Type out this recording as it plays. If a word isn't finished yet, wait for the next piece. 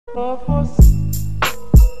Good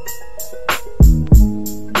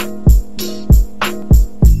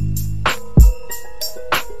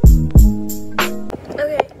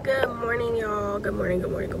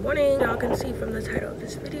morning. Y'all can see from the title of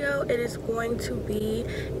this video, it is going to be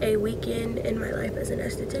a weekend in my life as an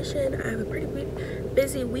esthetician. I have a pretty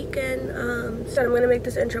busy weekend, so I'm going to make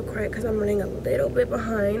this intro quick because I'm running a little bit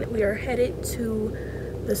behind. We are headed to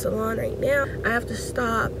the salon right now. I have to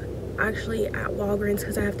stop actually at Walgreens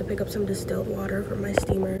because I have to pick up some distilled water for my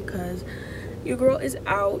steamer because your girl is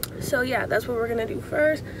out. So yeah, that's what we're gonna do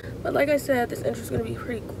first. But like I said, this intro is gonna be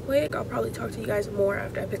pretty quick. I'll probably talk to you guys more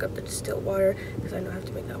after I pick up the distilled water because I know I have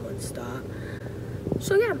to make that one stop.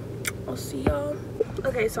 So yeah, I'll see y'all.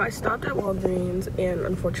 Okay, so I stopped at Walgreens and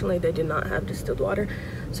unfortunately they did not have distilled water.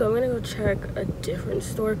 So I'm gonna go check a different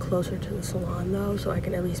store closer to the salon though, so I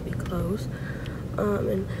can at least be close.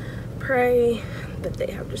 And pray that they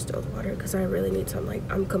have distilled water because I really need some. Like,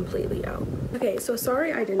 I'm completely out. Okay, so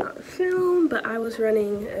sorry I did not film, but I was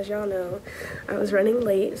running, as y'all know, I was running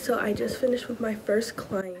late. So I just finished with my first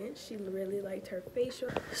client. She really liked her facial.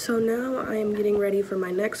 So now I am getting ready for my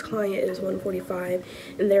next client. It is 1:45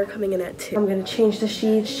 and they're coming in at 2. I'm gonna change the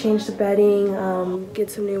sheets, change the bedding, get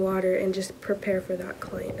some new water, and just prepare for that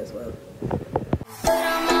client as well.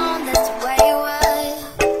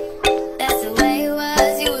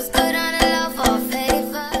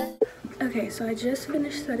 So I just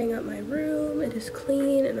finished setting up my room. It is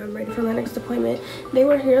clean and I'm ready for my next appointment. They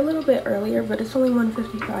were here a little bit earlier, but it's only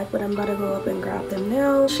 1:55, but I'm about to go up and grab them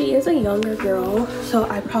now. She is a younger girl, so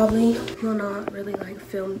I probably will not really like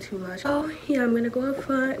film too much. Oh yeah, I'm gonna go up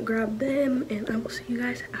front, grab them, and I will see you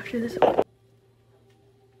guys after this appointment.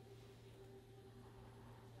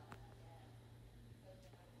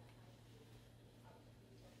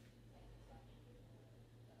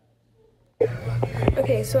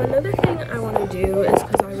 Okay, so another thing I want to do is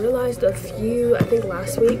because I realized I think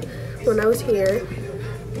last week when I was here,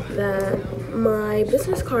 that my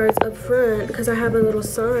business cards up front, because I have a little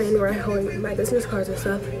sign where I hold my business cards and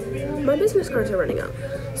stuff, my business cards are running out.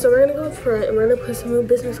 So we're going to go up front and we're going to put some new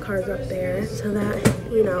business cards up there so that,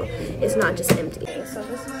 you know, it's not just empty. Okay, so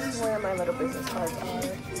this is where my little business cards are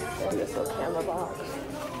in this little camera box.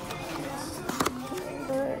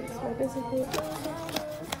 It's my business cards.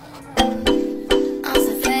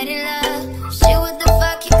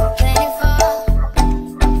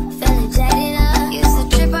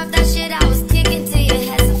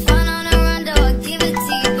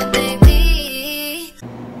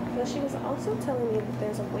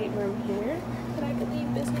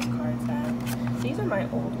 These are my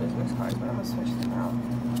old business cards, but I'm gonna switch them out.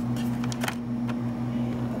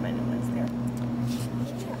 Put my new ones there.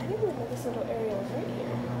 Yeah, I didn't even know this little area was right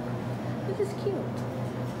here. This is cute.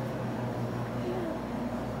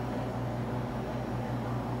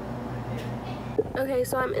 Yeah. Okay,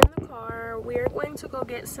 so I'm in the car. We're going to go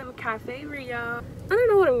get some Cafe Rio. I don't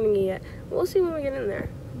know what I'm gonna get yet. We'll see when we get in there.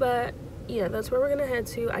 But yeah, that's where we're gonna head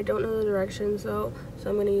to. I don't know the directions though, so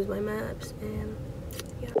I'm gonna use my maps and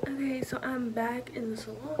yeah. Okay, so I'm back in the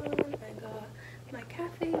salon. I got my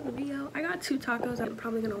Cafe Rio. I got 2 tacos. I'm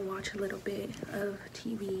probably gonna watch a little bit of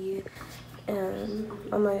TV and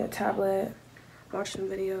on my tablet, watch some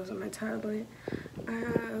videos on my tablet. I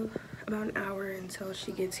have about an hour until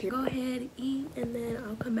she gets here. Go ahead, eat, and then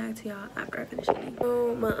I'll come back to y'all after I finish eating.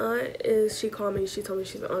 So my aunt she called me, she told me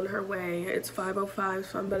she's on her way. It's 5:05,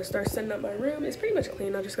 so I'm about to start setting up my room. It's pretty much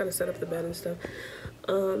clean. I just gotta set up the bed and stuff.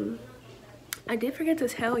 I did forget to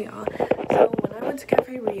tell y'all. So when I went to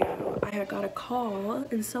Cafe Rio, I had got a call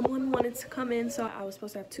and someone wanted to come in. So I was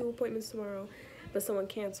supposed to have 2 appointments tomorrow, but someone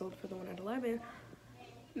canceled for the one at 11.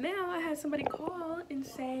 Now I had somebody call and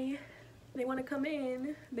say they want to come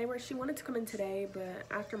in. She wanted to come in today, but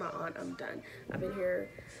after my aunt, I'm done. I've been here.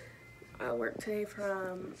 I work today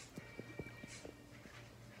from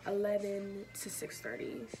 11 to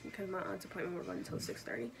 6:30 because my aunt's appointment we're going until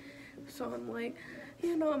 6:30. So I'm like,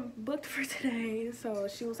 you know, I'm booked for today. So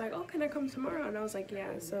she was like, oh, can I come tomorrow? And I was like,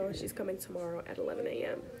 yeah. So she's coming tomorrow at 11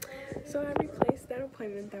 a.m. So I replaced that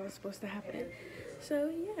appointment that was supposed to happen. So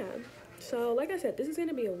yeah. So like I said, this is going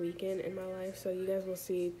to be a weekend in my life. So you guys will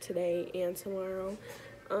see today and tomorrow.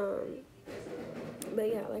 But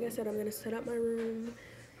yeah, like I said, I'm going to set up my room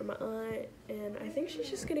for my aunt. And I think she's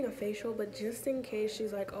just getting a facial. But just in case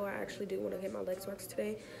she's like, oh, I actually do want to get my legs waxed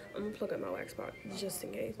today, I'm going to plug up my wax box just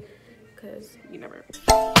in case. Because you never.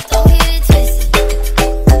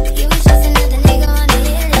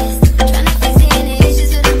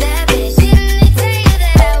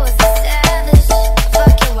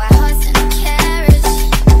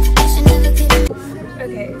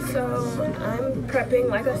 Okay, so I'm prepping.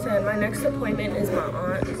 Like I said, my next appointment is my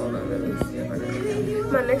aunt.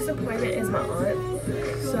 My next appointment is my aunt,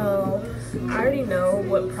 so I already know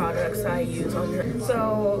what products I use on her.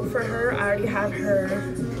 So for her, I already have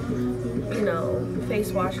her, you know,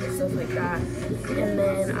 face wash and stuff like that. And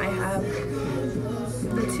then I have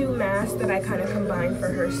the 2 masks that I kind of combine for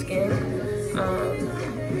her skin.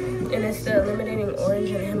 And it's the Illuminating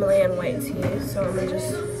Orange and Himalayan White Tea. So I'm gonna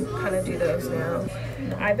just kind of do those now.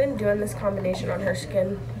 I've been doing this combination on her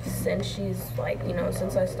skin since she's like, you know,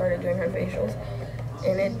 since I started doing her facials.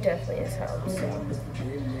 And it definitely has helped. So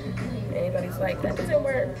anybody's like, that doesn't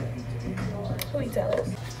work, who you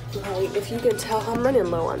telling? Like, if you could tell, I'm running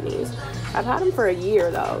low on these. I've had them for a year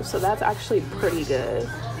though, so that's actually pretty good.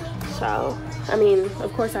 So, I mean,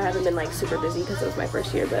 of course I haven't been like super busy because it was my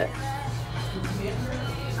first year, but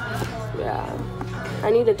yeah. I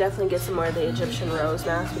need to definitely get some more of the Egyptian rose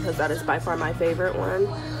mask because that is by far my favorite one.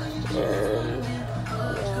 And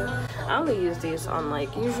yeah, I only use these on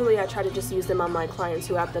like, usually I try to just use them on my clients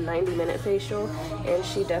who have the 90-minute facial, and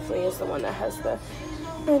she definitely is the one that has the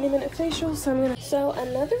 90-minute facial. So I'm gonna, so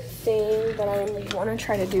another thing that I want to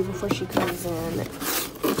try to do before she comes in,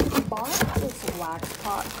 I bought this wax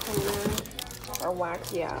pot cleaner, or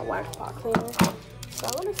wax pot cleaner. So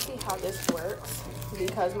I want to see how this works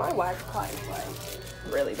because my wax pot is like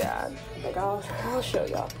really bad. Like I'll show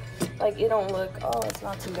y'all. Like it don't look, oh, it's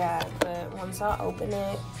not too bad, but once I open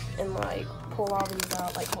it and like pull all these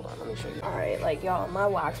out, like hold on, let me show you. All right, like y'all, my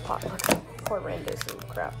wax pot looks horrendous and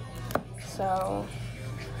crap. So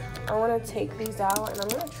I want to take these out and I'm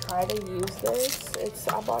gonna try to use this.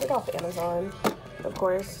 I bought it off Amazon, of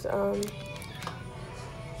course, and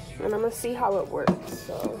I'm gonna see how it works.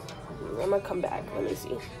 So I'm gonna come back, let me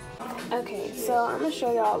see. Okay, so I'm gonna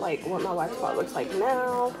show y'all like what my wax pot looks like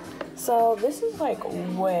now. So this is like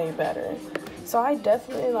way better. So I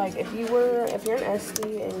definitely, like, if you're an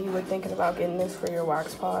Esty and you were thinking about getting this for your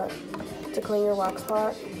wax pot, to clean your wax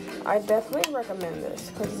pot, I definitely recommend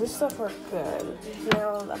this because this stuff works good.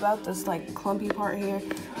 Now about this like clumpy part here,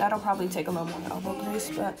 that'll probably take a little more elbow grease,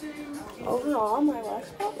 but overall my wax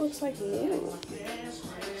pot looks like new.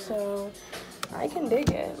 So I can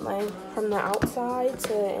dig it, like from the outside to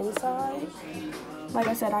the inside. Like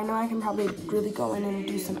I said, I know I can probably really go in and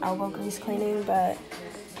do some elbow grease cleaning, but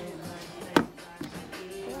yeah,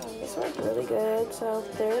 this worked really good. So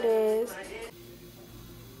there it is.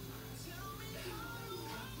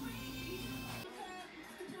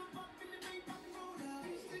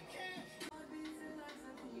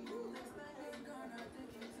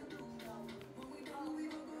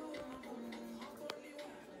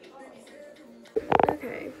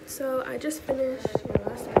 Okay, so I just finished my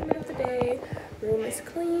last appointment of the day. Room is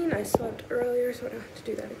clean. I slept earlier, so I don't have to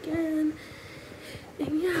do that again.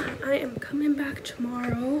 And yeah, I am coming back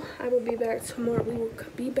tomorrow. I will be back tomorrow. We will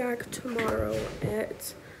be back tomorrow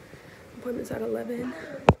at, appointment's at 11.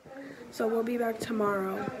 So we'll be back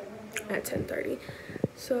tomorrow at 10:30.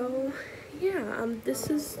 So yeah,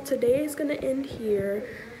 today is gonna end here.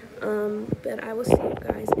 But I will see you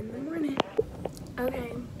guys in the morning.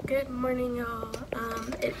 Okay, good morning, y'all.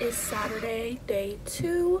 It is Saturday, day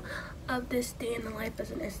 2 of this day in the life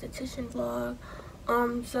as an esthetician vlog.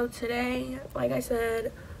 So today, like I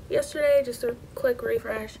said yesterday, just a quick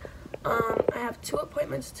refresh. I have 2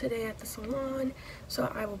 appointments today at the salon,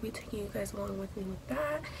 so I will be taking you guys along with me with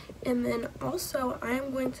that. And then also, I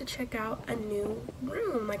am going to check out a new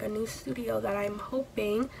room, like a new studio that I'm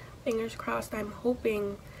hoping, fingers crossed, I'm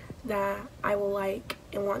hoping that I will like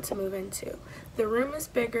and want to move into. The room is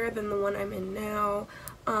bigger than the one I'm in now.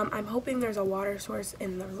 I'm hoping there's a water source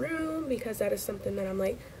in the room because that is something that I'm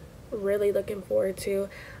like really looking forward to.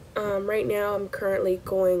 Right now I'm currently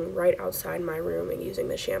going right outside my room and using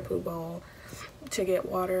the shampoo bowl to get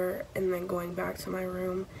water and then going back to my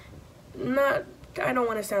room. I don't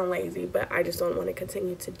want to sound lazy, but I just don't want to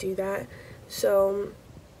continue to do that. So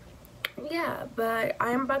yeah, but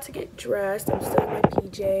I am about to get dressed. I'm still in my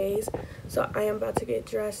PJs, so I am about to get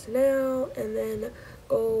dressed now and then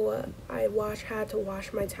go. I had to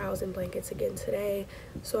wash my towels and blankets again today,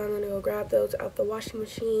 so I'm gonna go grab those out the washing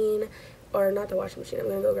machine, or not the washing machine, I'm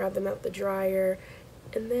gonna go grab them out the dryer,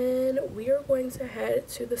 and then we are going to head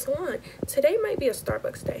to the salon. Today might be a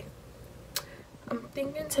Starbucks day. I'm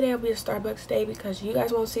thinking today will be a Starbucks day because you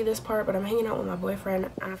guys won't see this part, but I'm hanging out with my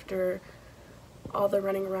boyfriend after all the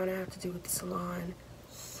running around I have to do with the salon,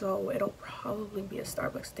 so it'll probably be a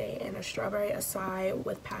Starbucks day. And a strawberry acai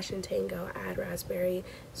with passion tango, add raspberry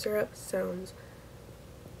syrup sounds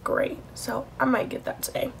great, so I might get that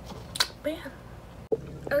today. But yeah,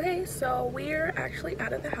 okay, so we're actually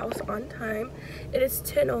out of the house on time. It is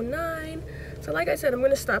 10:09, so like I said, I'm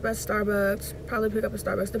gonna stop at Starbucks, probably pick up a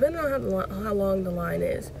Starbucks depending on how long the line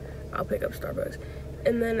is. I'll pick up Starbucks.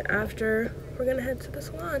 and then after we're gonna head to the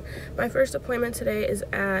salon. My first appointment today is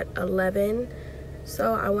at 11,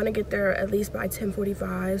 so I want to get there at least by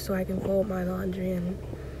 10:45 so I can fold my laundry and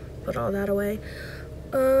put all that away,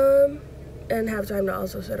 and have time to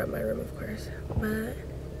also set up my room, of course. But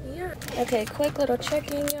yeah. Okay, quick little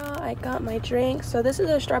check-in, y'all. I got my drink. So this is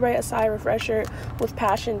a strawberry acai refresher with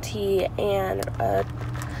passion tea and a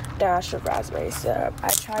dash of raspberry syrup. I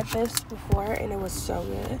tried this before and it was so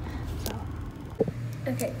good.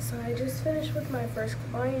 Okay, so I just finished with my first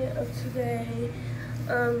client of today.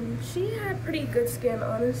 She had pretty good skin,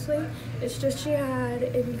 honestly. It's just she had,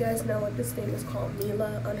 if you guys know what this thing is called,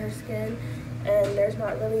 Mila on her skin, and there's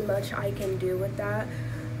not really much I can do with that.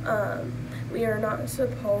 We are not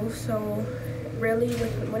supposed, so really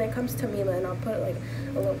when it comes to Mila, and I'll put like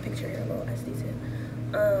a little picture here, a little Esty too.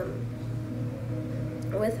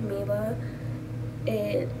 With Mila,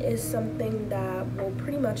 it is something that will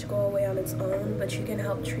pretty much go away on its own, but you can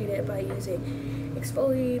help treat it by using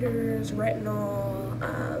exfoliators, retinol,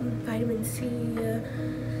 vitamin C,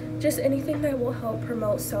 just anything that will help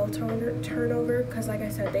promote cell turnover, because like I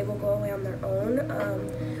said, they will go away on their own.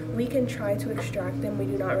 We can try to extract them. We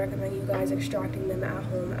do not recommend you guys extracting them at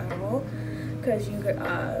home at all, because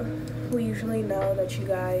we usually know that you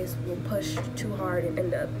guys will push too hard and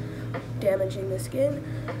end up damaging the skin.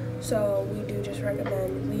 So we do just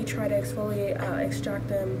recommend we try to exfoliate, extract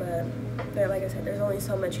them, but like I said, there's only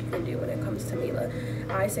so much you can do when it comes to Mila.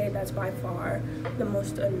 I say that's by far the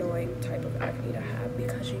most annoying type of acne to have,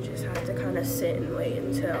 because you just have to kind of sit and wait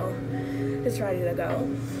until it's ready to go.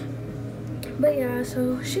 But yeah,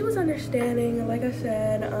 so she was understanding. Like I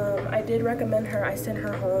said, I did recommend her. I sent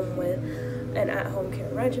her home with an at-home care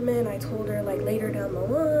regimen. I told her like later down the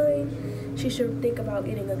line she should think about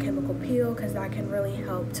getting a chemical peel, because that can really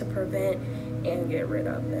help to prevent and get rid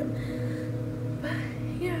of them. But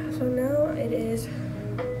yeah, so now it is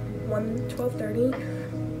 12:30.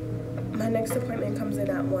 My next appointment comes in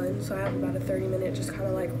at 1, so I have about a 30-minute just kind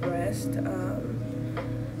of like rest.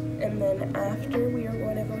 And then after, we are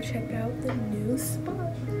going to go check out the new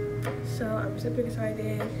spot. So I'm super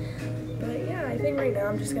excited. But yeah, I think right now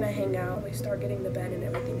I'm just gonna hang out. We start getting the bed and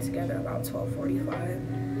everything together about 12:45.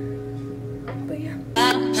 But yeah.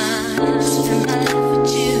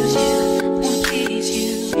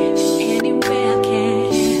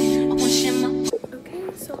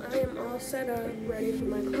 Okay, so I am all set up, ready for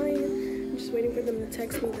my client. I'm just waiting for them to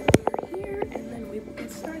text me that they are here, and then we will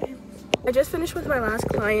get started. I just finished with my last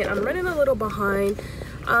client. I'm running a little behind.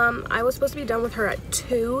 I was supposed to be done with her at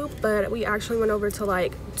 2, but we actually went over to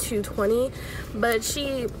like 2:20. But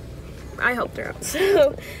I helped her out.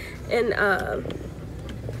 So, and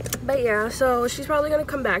but yeah, so she's probably gonna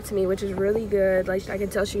come back to me, which is really good. Like, I can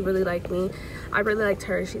tell she really liked me. I really liked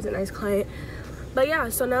her. She's a nice client. But yeah,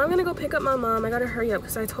 so now I'm gonna go pick up my mom. I gotta hurry up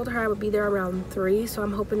because I told her I would be there around 3, so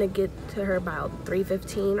I'm hoping to get to her about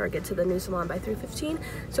 3:15 or get to the new salon by 3:15.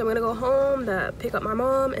 So I'm gonna go home to pick up my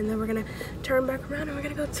mom, and then we're gonna turn back around and we're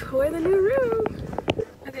gonna go tour the new room.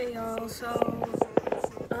 Okay, y'all, so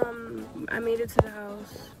I made it to the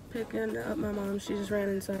house picking up my mom. She just ran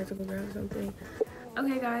inside to go grab something.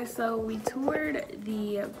 Okay guys, so we toured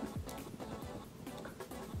the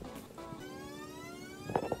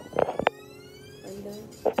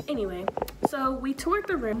anyway, so we toured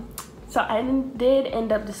the room. So I did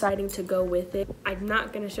end up deciding to go with it. I'm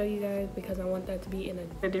not gonna show you guys because I want that to be in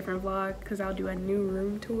a different vlog, because I'll do a new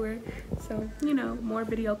room tour. So, you know, more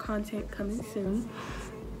video content coming soon.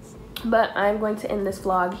 But I'm going to end this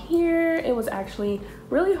vlog here. It was actually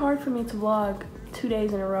really hard for me to vlog 2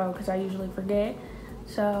 days in a row because I usually forget.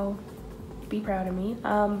 So be proud of me.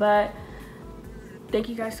 But thank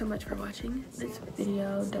you guys so much for watching this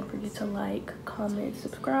video. Don't forget to like, comment,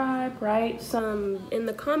 subscribe, write some in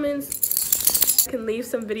the comments. You can leave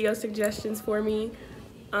some video suggestions for me,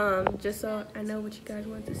 just so I know what you guys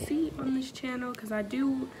want to see on this channel, because I've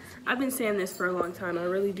been saying this for a long time. I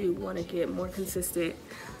really do want to get more consistent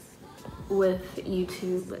with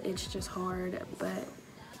YouTube, but it's just hard. But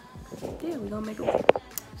yeah, we're gonna make it work.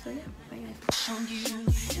 So yeah, bye guys.